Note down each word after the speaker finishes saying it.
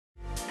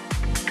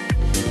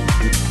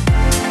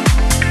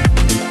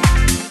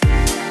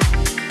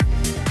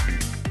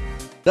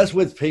That's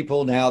with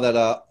people now that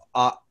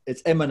are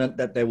it's imminent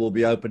that they will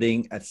be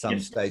opening at some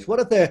Yes. stage. What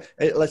if they're,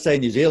 let's say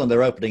in New Zealand,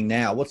 they're opening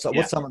now? Yeah.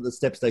 What's some of the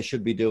steps they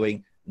should be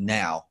doing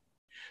now?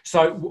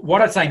 So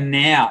what I'd say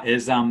now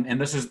is, and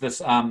this is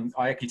this,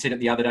 I actually said it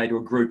the other day to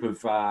a group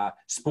of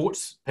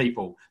sports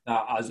people.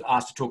 I was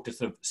asked to talk to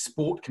sort of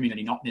sport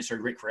community, not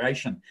necessarily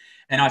recreation.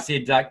 And I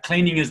said,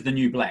 cleaning is the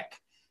new black.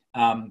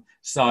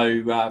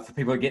 For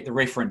people to get the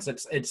reference,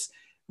 it's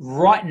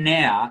right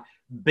now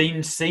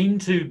been seen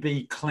to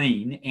be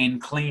clean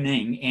and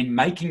cleaning and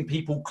making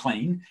people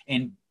clean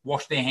and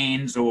wash their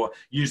hands or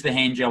use the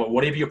hand gel or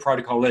whatever your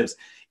protocol is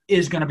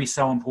going to be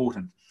so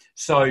important.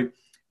 So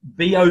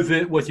be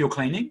overt with your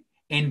cleaning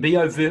and be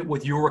overt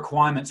with your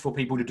requirements for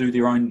people to do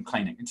their own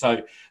cleaning. And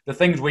so the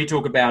things we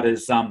talk about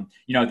is,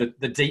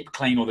 the deep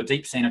clean or the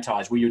deep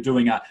sanitize, where you're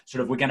doing a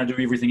sort of, we're going to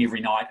do everything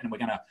every night and we're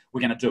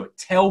going to do it.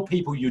 Tell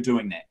people you're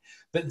doing that.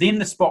 But then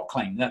the spot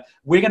clean,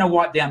 we're going to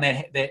wipe down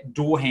that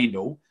door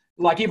handle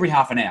like every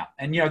half an hour.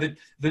 And,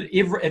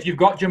 if you've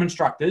got gym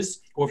instructors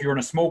or if you're in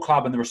a small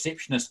club and the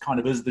receptionist kind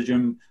of is the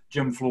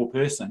gym floor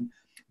person,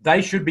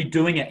 they should be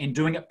doing it and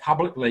doing it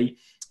publicly.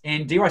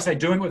 And dare I say,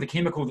 doing it with a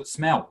chemical that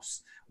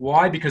smells.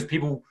 Why? Because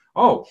people,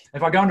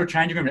 if I go into a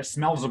changing room and it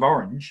smells of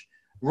orange,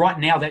 right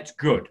now that's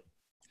good.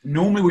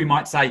 Normally we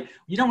might say,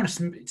 you don't want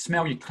to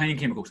smell your cleaning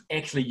chemicals.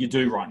 Actually, you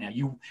do right now.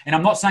 And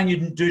I'm not saying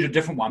you do a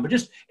different one, but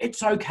just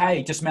it's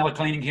okay to smell a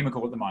cleaning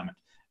chemical at the moment.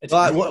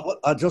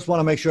 I just want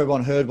to make sure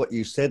everyone heard what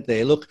you said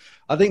there. Look,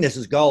 I think this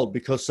is gold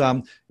because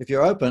if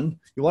you're open,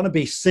 you want to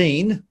be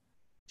seen.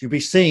 To be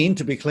seen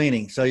to be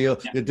cleaning. So you're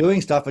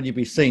doing stuff and you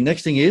be seen.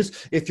 Next thing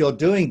is, if you're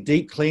doing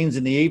deep cleans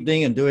in the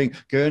evening and doing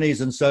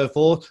gurneys and so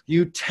forth,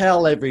 you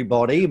tell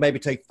everybody, maybe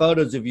take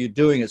photos of you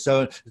doing it.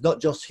 So it's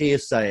not just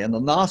hearsay. And the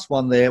last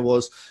one there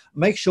was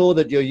make sure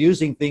that you're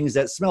using things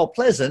that smell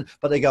pleasant,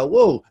 but they go,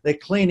 whoa, they're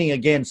cleaning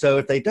again. So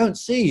if they don't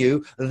see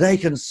you, they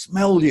can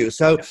smell you.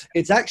 So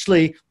it's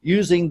actually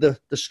using the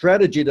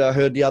strategy that I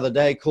heard the other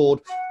day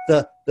called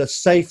the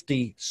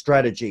safety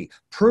strategy.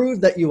 Prove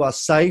that you are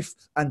safe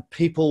and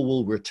people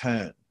will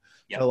return.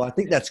 Yep. So I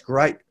think that's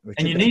great.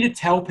 And you need to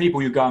tell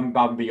people you're going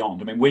above and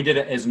beyond. I mean, we did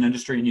it as an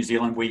industry in New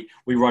Zealand. We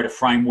wrote a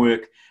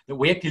framework that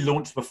we actually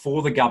launched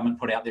before the government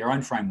put out their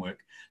own framework.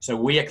 So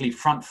we actually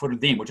front-footed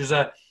them, which is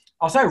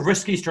I'll say a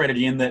risky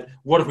strategy in that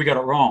what if we got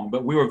it wrong?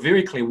 But we were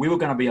very clear we were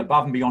going to be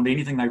above and beyond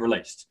anything they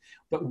released.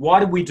 But why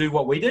did we do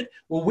what we did?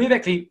 Well, we've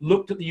actually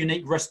looked at the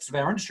unique risks of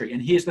our industry.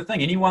 And here's the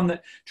thing. Anyone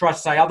that tries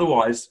to say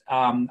otherwise,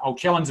 I'll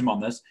challenge them on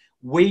this.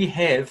 We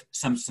have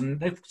some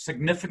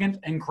significant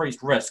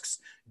increased risks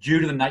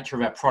due to the nature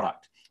of our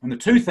product. And the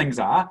two things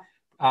are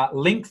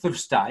length of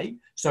stay.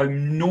 So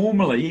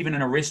normally, even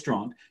in a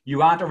restaurant,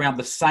 you aren't around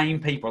the same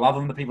people other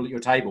than the people at your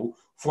table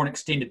for an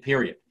extended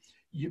period.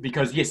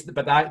 Because yes,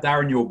 but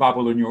they're in your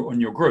bubble in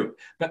your group.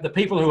 But the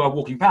people who are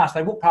walking past,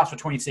 they walk past for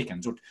 20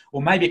 seconds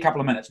or maybe a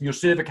couple of minutes, and your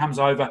server comes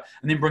over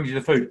and then brings you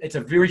the food. It's a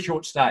very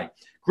short stay.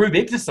 Group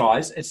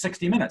exercise, it's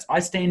 60 minutes.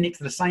 I stand next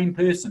to the same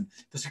person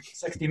for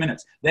 60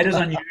 minutes. That is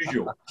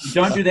unusual. You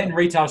don't do that in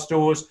retail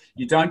stores.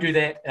 You don't do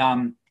that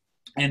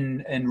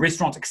in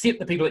restaurants, except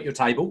the people at your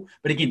table.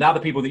 But again, the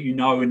other people that you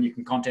know and you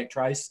can contact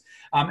trace.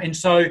 And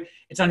so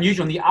it's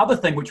unusual. And the other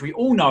thing, which we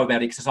all know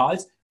about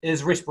exercise,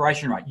 is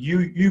respiration rate.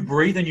 You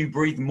breathe and you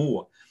breathe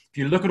more. If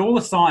you look at all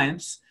the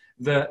science,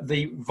 the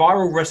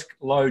viral risk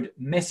load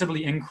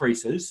massively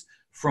increases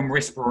from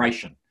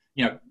respiration.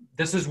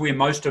 This is where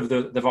most of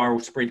the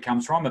viral spread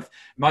comes from. If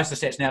most of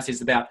the stats now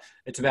says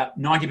it's about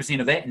 90%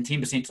 of that and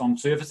 10% on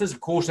surfaces.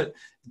 Of course, it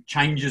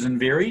changes and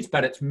varies,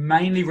 but it's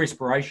mainly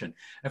respiration.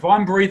 If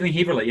I'm breathing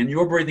heavily and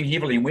you're breathing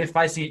heavily and we're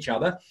facing each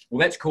other, well,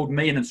 that's called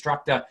me an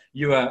instructor,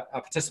 you are a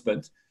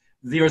participant.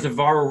 There is a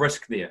viral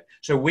risk there.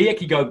 So we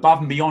actually go above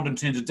and beyond in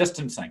terms of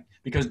distancing,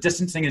 because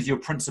distancing is your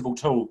principal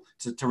tool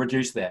to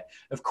reduce that.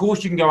 Of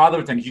course, you can go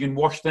other things. You can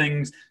wash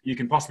things. You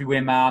can possibly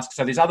wear masks.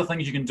 So there's other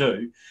things you can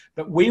do.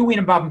 But we went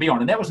above and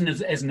beyond, and that wasn't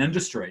as an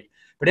industry.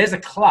 But as a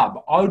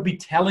club, I would be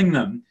telling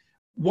them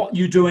what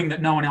you're doing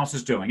that no one else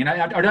is doing. And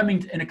I don't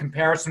mean in a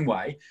comparison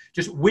way.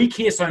 Just we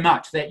care so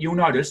much that you'll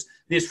notice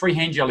there's free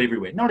hand gel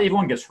everywhere. Not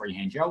everyone gets free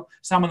hand gel.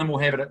 Some of them will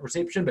have it at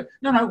reception, but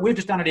no, we've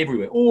just done it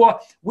everywhere. Or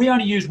we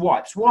only use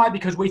wipes. Why?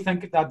 Because we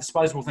think that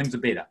disposable things are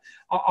better.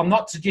 I'm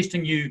not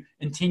suggesting you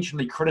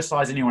intentionally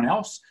criticize anyone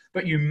else,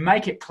 but you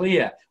make it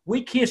clear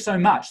we care so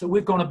much that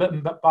we've gone a bit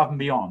above and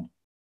beyond.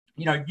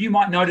 You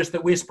might notice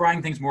that we're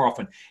spraying things more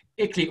often.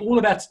 Actually, all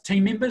of our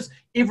team members,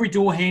 every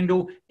door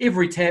handle,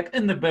 every tap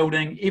in the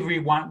building, every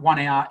 1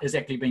 hour is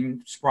actually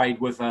being sprayed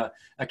with a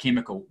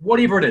chemical,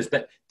 whatever it is,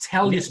 but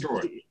tell your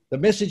story. The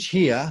message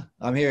here,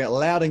 I'm hearing it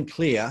loud and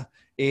clear,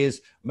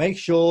 is make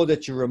sure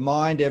that you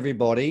remind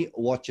everybody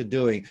what you're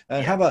doing,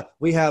 and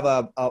we have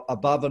a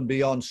above and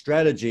beyond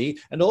strategy.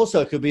 And also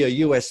it could be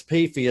a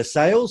USP for your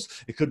sales.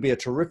 It could be a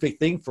terrific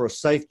thing for a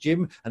safe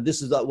gym. And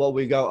this is what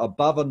we go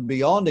above and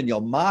beyond in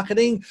your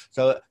marketing.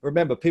 So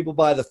remember, people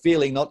buy the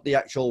feeling, not the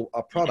actual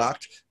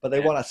product, but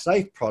they want a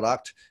safe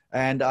product.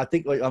 And I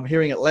think I'm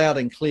hearing it loud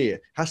and clear.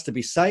 It has to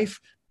be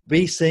safe.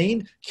 be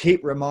seen,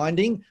 keep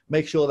reminding,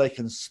 make sure they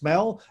can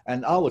smell,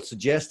 and I would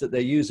suggest that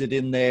they use it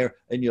in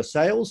your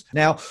sales.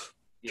 Now,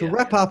 to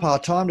wrap up our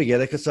time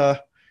together, because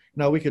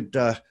we could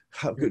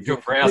your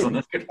browse on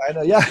this.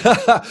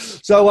 Yeah.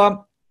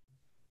 So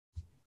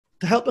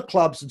to help the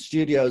clubs and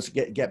studios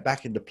get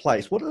back into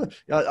place, what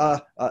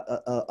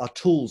are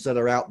tools that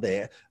are out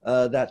there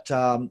that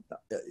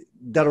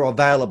are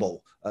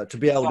available to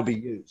be able to be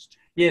used?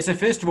 Yeah, so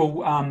first of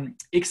all,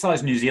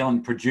 Exercise New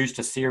Zealand produced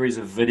a series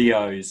of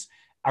videos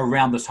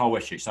around this whole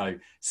issue. So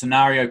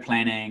scenario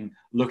planning,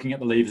 looking at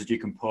the levers you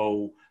can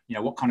pull,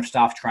 what kind of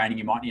staff training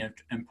you might need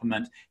to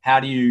implement. How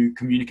do you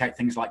communicate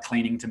things like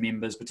cleaning to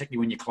members, particularly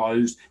when you're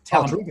closed?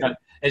 Tell them, do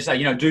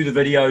the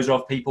videos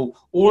of people.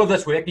 All of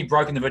this, we've actually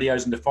broken the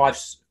videos into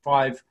five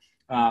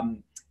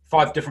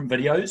different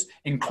videos,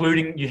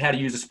 including how to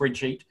use a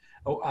spreadsheet.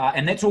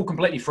 And that's all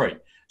completely free.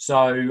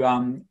 So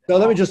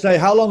let me just say,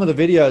 how long do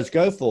the videos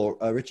go for,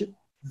 Richard?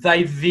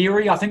 They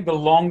vary. I think the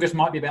longest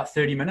might be about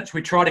 30 minutes.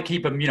 We try to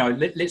keep them,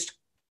 let's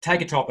take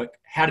a topic,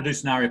 how to do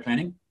scenario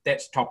planning.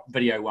 That's top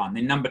video one.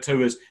 Then number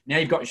two is, now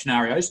you've got your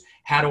scenarios,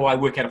 how do I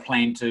work out a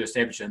plan to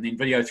establish it? And then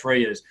video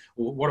three is,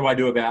 well, what do I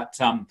do about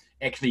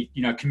actually,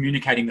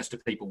 communicating this to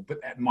people,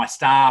 my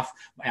staff,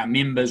 our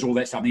members, all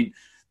that stuff. I mean,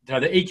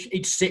 so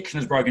each section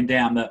is broken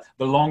down. The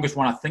longest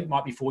one I think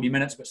might be 40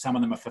 minutes, but some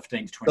of them are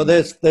 15 to 20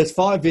 minutes. So there's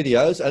 5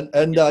 videos,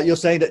 and you're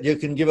saying that you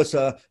can give us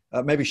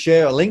maybe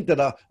share a link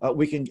that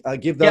we can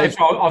give those. Yeah,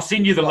 so I'll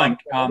send you the link.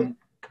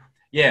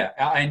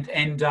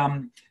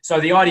 So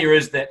the idea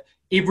is that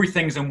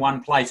everything's in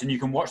one place, and you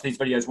can watch these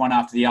videos one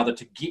after the other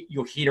to get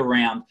your head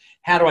around,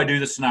 how do I do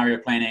the scenario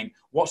planning?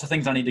 What's the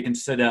things I need to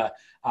consider?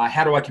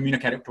 How do I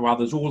communicate it to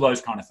others? All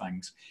those kind of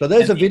things. So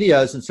there's the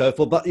videos and so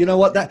forth. But you know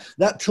what?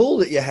 That tool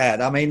that you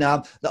had, I mean,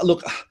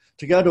 look,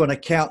 to go to an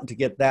accountant to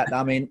get that,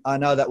 I mean, I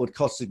know that would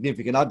cost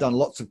significant. I've done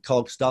lots of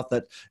COG stuff.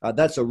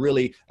 That's a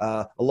really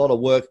a lot of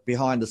work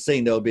behind the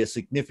scene. There will be a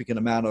significant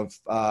amount of,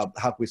 how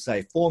can we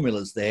say,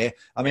 formulas there.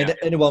 I mean,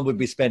 anyone would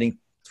be spending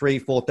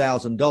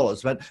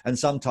 $3,000-$4,000, and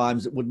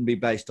sometimes it wouldn't be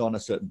based on a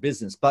certain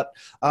business. But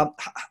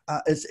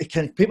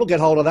can people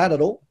get hold of that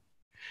at all?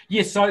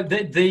 Yes, so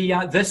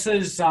this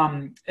is,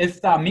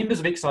 if they're members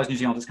of Exercise New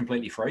Zealand, it's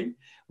completely free.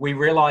 We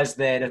realise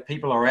that if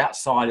people are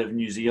outside of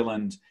New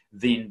Zealand,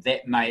 then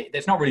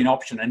that's not really an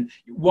option. And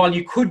while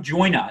you could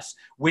join us,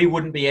 we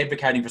wouldn't be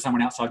advocating for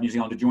someone outside New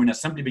Zealand to join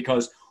us, simply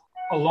because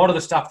a lot of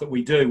the stuff that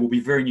we do will be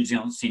very New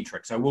Zealand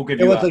centric. So we'll give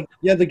you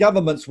the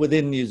governments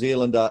within New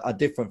Zealand are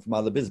different from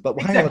other business.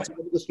 But hang on, let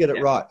me just get it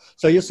right.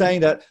 So you're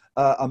saying that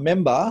a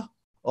member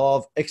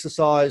of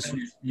Exercise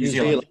New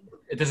Zealand,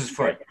 this is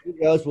free.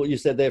 Well, you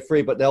said they're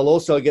free, but they'll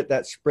also get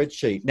that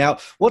spreadsheet. Now,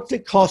 what's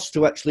it cost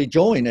to actually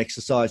join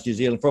Exercise New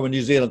Zealand from a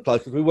New Zealand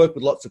club? Because we work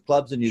with lots of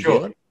clubs in New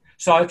Zealand.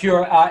 So if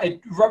you're,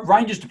 it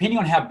ranges depending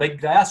on how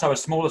big they are. So a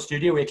smaller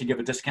studio, we actually give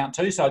a discount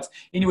to. So it's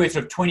anywhere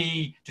sort of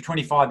 $20 to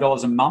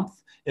 $25 a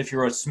month if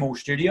you're a small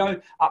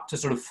studio, up to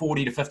sort of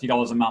 $40 to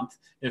 $50 a month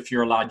if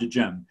you're a larger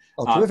gym.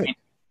 Oh, terrific.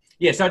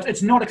 Yeah, so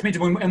it's not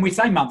expensive, and we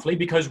say monthly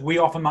because we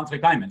offer monthly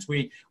payments.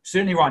 We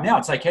certainly right now,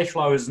 I'd say cash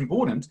flow is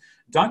important.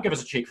 Don't give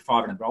us a check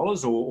for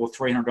 $500 or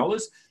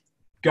 $300.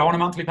 Go on a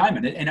monthly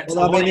payment, and it's a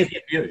lot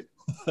easier for you.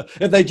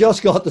 If they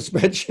just got the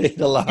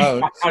spreadsheet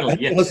alone,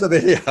 plus the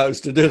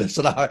videos to do this,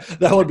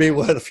 that would be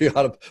worth a few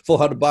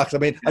 $400. I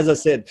mean, as I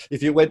said,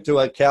 if you went to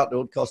an account, it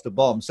would cost a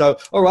bomb. So,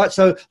 all right,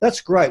 so that's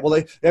great.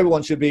 Well,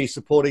 everyone should be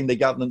supporting the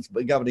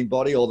governing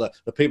body or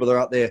the people that are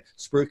out there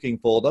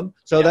spruiking for them.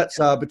 So that's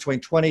between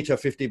 $20 to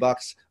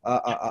 $50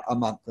 a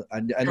month,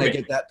 and they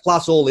get that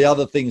plus all the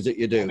other things that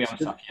you do.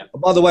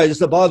 By the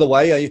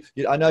way,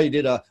 I know you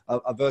did a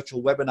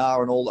virtual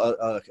webinar and all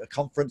a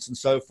conference and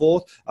so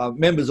forth.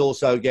 Members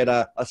also get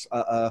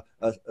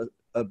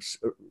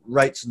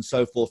rates and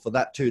so forth for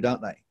that too,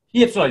 don't they?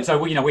 Yeah, absolutely. So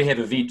we have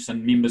events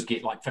and members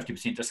get like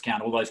 50%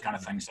 discount, all those kind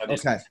of things. So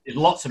there's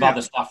lots of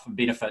other stuff and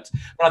benefits.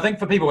 But I think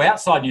for people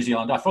outside New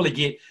Zealand, I fully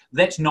get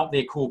that's not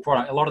their core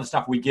product. A lot of the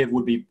stuff we give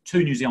would be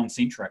too New Zealand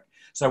centric.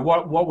 So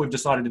what we've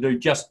decided to do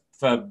just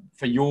for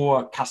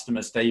your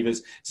customers, Steve, is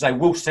to say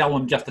we'll sell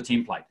them just the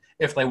template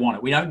if they want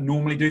it. We don't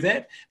normally do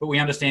that, but we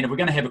understand if we're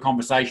going to have a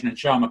conversation and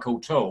show them a cool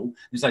tool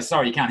and say,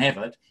 sorry, you can't have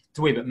it, it's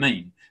a wee bit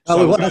mean. So,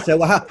 we want to say,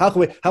 well, how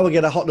can we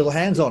get our hot little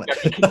hands on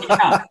it? You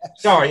can't.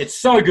 Sorry, it's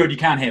so good you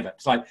can't have it.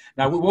 It's like,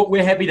 no,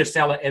 we're happy to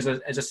sell it as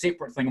a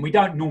separate thing, and we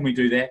don't normally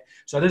do that.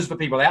 So this is for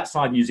people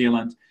outside New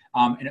Zealand,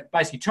 and it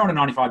basically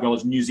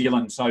 $295 New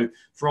Zealand. So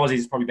for Aussies,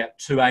 it's probably about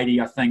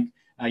 $280, I think.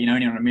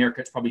 Anyone in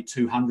America, it's probably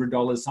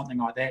 $200, something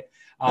like that.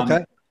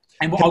 Okay.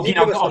 And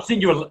I'll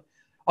send you a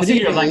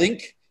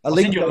link. A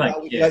link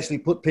we can actually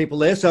put people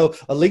there. So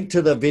a link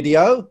to the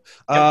video.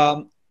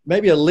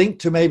 Maybe a link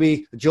to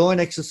maybe join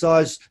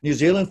Exercise New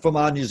Zealand from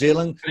our New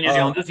Zealand. New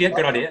Zealanders, good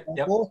idea.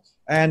 Yep.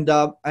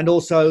 And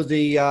also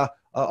the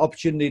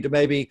opportunity to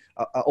maybe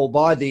or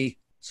buy the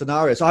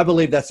scenarios. I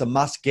believe that's a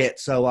must get.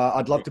 So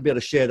I'd love to be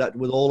able to share that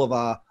with all of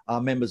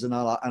our members and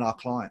our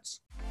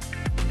clients.